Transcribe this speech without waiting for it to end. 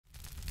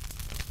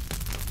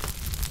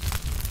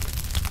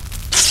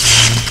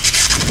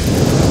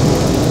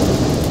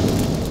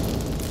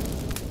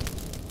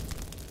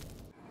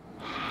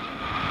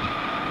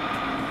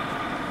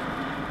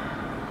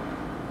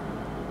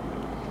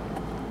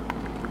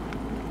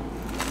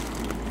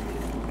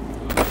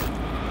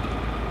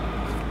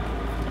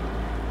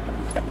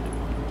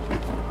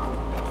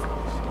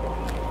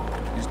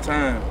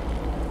time.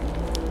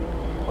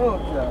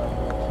 Fuck y'all.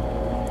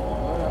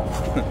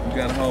 You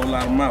got a whole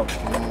lot of mouth.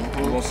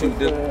 We're gonna see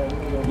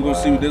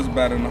what this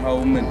about in a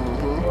whole minute.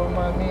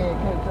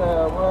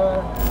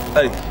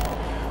 Hey,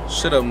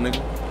 shut up,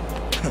 nigga.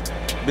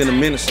 Been a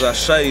minute since I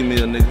shaved me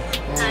a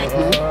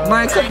nigga.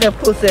 Man, cut that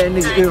pussy ass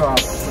nigga ear off.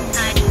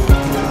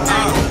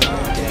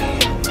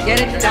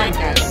 Get it done,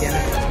 goddammit.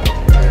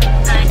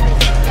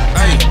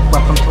 Hey.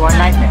 Welcome to our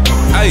nightmare.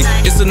 Hey,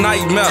 it's a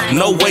nightmare.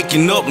 No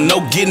waking up,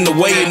 no getting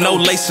away, and no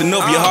lacing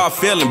up your heart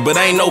feeling, but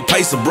ain't no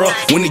pacer, bruh.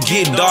 When it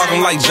get dark,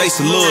 I'm like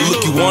Jason Love.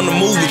 Look, you on the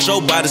move with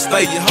your body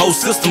stay. Whole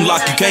system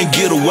lock, you can't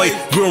get away.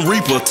 Grim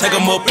Reaper, take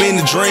them up in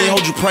the dream.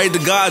 Hold you pray to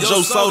God,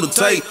 your soul to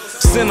take.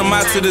 Send them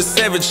out to the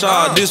savage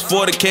yard. This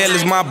 40 cal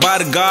is my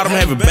bodyguard. I'm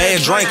having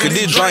bad drink, cause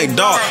this drink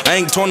dark. I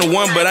ain't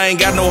 21, but I ain't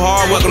got no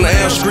heart. Welcome to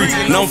Elm Street.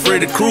 No, I'm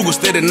Freddy Krueger.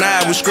 Steady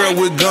knife with scrub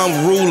with gun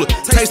with ruler.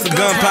 Taste the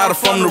gunpowder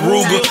from the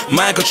Ruger.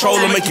 Mind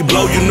controller make you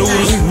blow your noodles.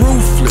 We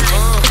ruthless,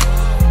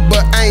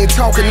 but I ain't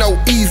talking no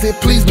easy.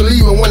 Please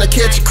believe me when I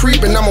catch you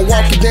creeping, I'ma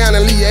walk you down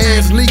and leave your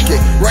ass leaking.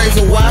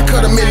 Razor wire,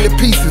 cut them into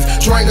pieces.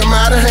 Drink them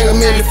out and hang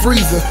them in the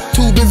freezer.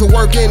 Too busy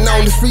working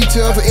on the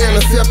features and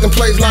intercepting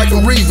plays like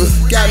them Reavers.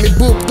 Got me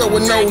booked up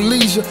with no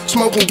leisure.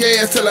 Smoking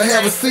gas till I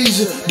have a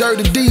seizure.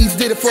 Dirty D's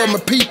did it for my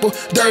people.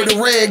 Dirty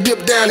rag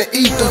dipped down the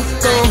ether.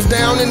 Thumbs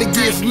down and it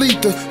gets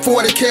lethal.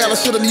 40 cal, I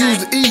should've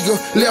used the eagle.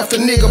 Left a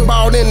nigga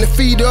balled in the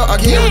feeder. I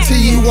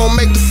guarantee you won't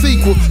make the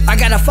sequel. I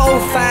got a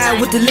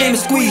 4-5 with the lemon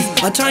squeeze.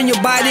 I turn your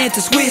body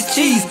into Swiss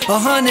cheese.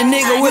 100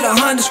 nigga with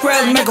 100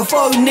 scraps. Make a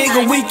 4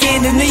 nigga weak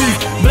in the knees.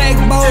 Black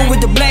bowl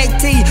with the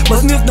black tee.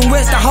 But Smith and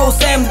West the whole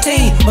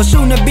 17. Or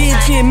shooting a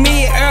bitch in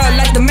mid-air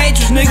like the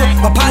Matrix, nigga.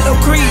 Apollo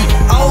Creed.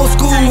 Old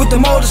school with the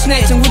motor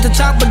snatching. With the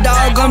chopper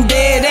dog, I'm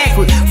dead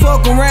accurate.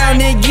 Fuck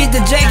around and get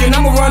the jacket.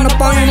 I'ma run up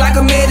on you like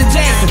a Meta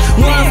Jackson.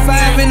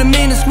 1-5 in a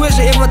minute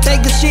swisher. If I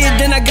take the shit,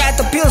 then I got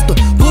the pistol.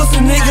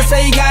 Pussy nigga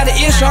say you got an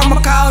issue. I'ma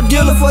call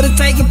Dillard for to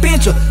take a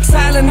picture.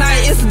 Silent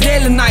night, it's a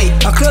deadly night.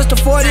 I cluster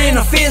 40 in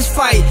a fist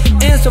fight.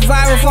 And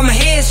survivor from a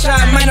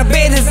headshot. Man, I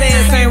bet his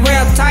ass ain't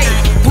real tight.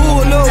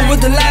 Pull up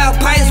with the loud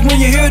pipes. When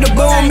you hear the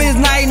boom, it's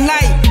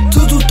night-night.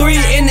 223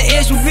 in the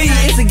SUV,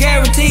 it's a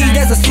guarantee,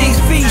 that's a 6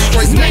 feet.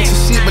 Straight gangsta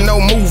shit, but no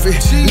movie.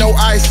 No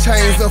ice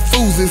chains or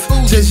foozes.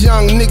 Just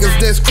young niggas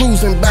that's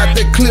cruising, bout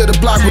to clear the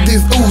block with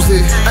this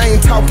Uzi. I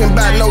ain't talking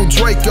about no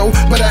Draco,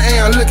 but I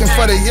am looking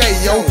for the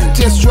yayo.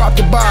 Just dropped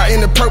the bar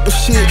in the purple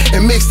shit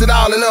and mixed it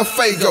all in a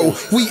Fago.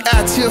 We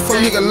out here so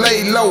nigga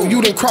lay low.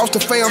 You done crossed the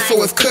fam,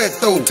 so it's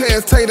cutthroat.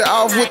 Taz Tater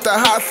off with the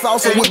hot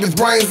sauce and whip his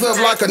brains up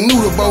like a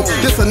noodle bowl.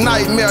 This a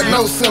nightmare,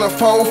 no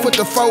centerfold. Put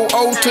the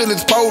 4-0 till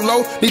it's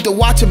polo. Need to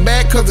watch it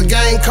back cause the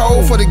game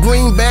cold. For the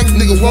greenbacks,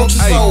 niggas want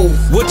your soul.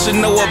 What you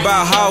know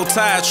about how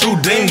tied? True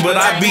demon, but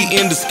I be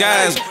in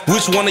disguise.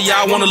 Which one of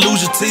y'all wanna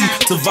lose your teeth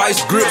to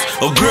vice grips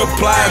or grip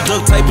pliers?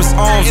 Duct tape his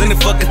arms and the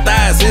fucking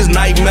thighs. His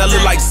nightmare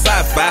look like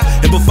sci-fi.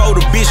 And before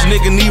the bitch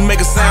nigga need make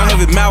a sound, have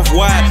his mouth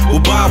wide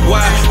with barbed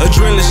wire.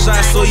 Adrenaline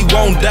shot so he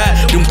won't die.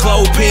 Them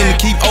clothes pin to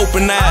keep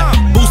open eye.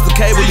 Boost the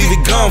cable, leave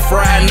it gun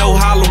fried. No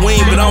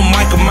Halloween, but I'm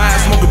Michael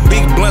Myers. Smoking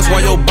big blunts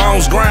while your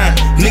bones grind.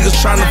 Niggas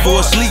tryna for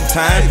a sleep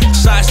time.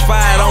 Shots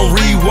fired on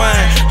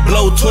rewind.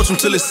 Blow torch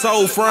until it's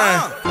soul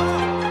frying.